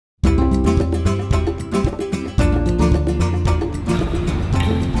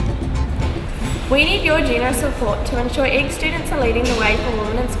We need your generous support to ensure Egg students are leading the way for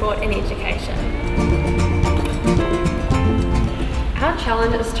women in sport and education. Our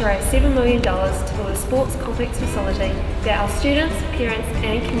challenge is to raise $7 million to build a sports complex facility that our students, parents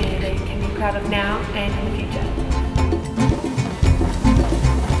and community can be proud of now and in the future.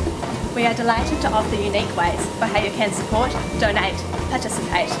 We are delighted to offer unique ways for how you can support, donate,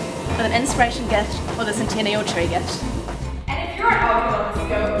 participate with an inspiration gift or the centennial tree gift. And if you're an old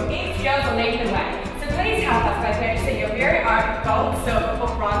girl in the school, Egg girls are leading the way, so please help us by purchasing your very own gold, silver or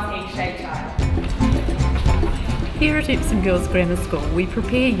bronze egg-shaped child. Here at Epsom Girls Grammar School, we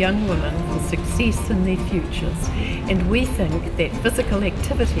prepare young women for success in their futures, and we think that physical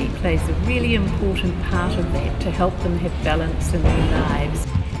activity plays a really important part of that to help them have balance in their lives.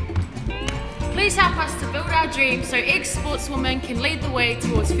 Please help us to build our dreams so ex-sportswomen can lead the way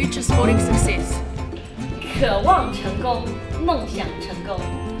towards future sporting success. 渴望成功，梦想成功，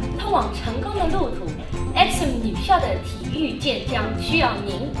通往成功的路途 ，Epsom 女校的体育健将需要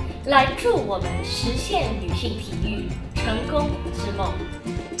您来助我们实现女性体育成功之梦。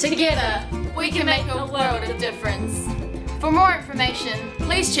Together, we can make a world of difference. For more information,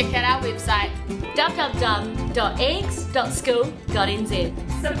 please check out our website www.eggs.school.nz.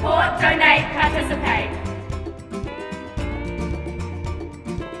 Support, donate, participate.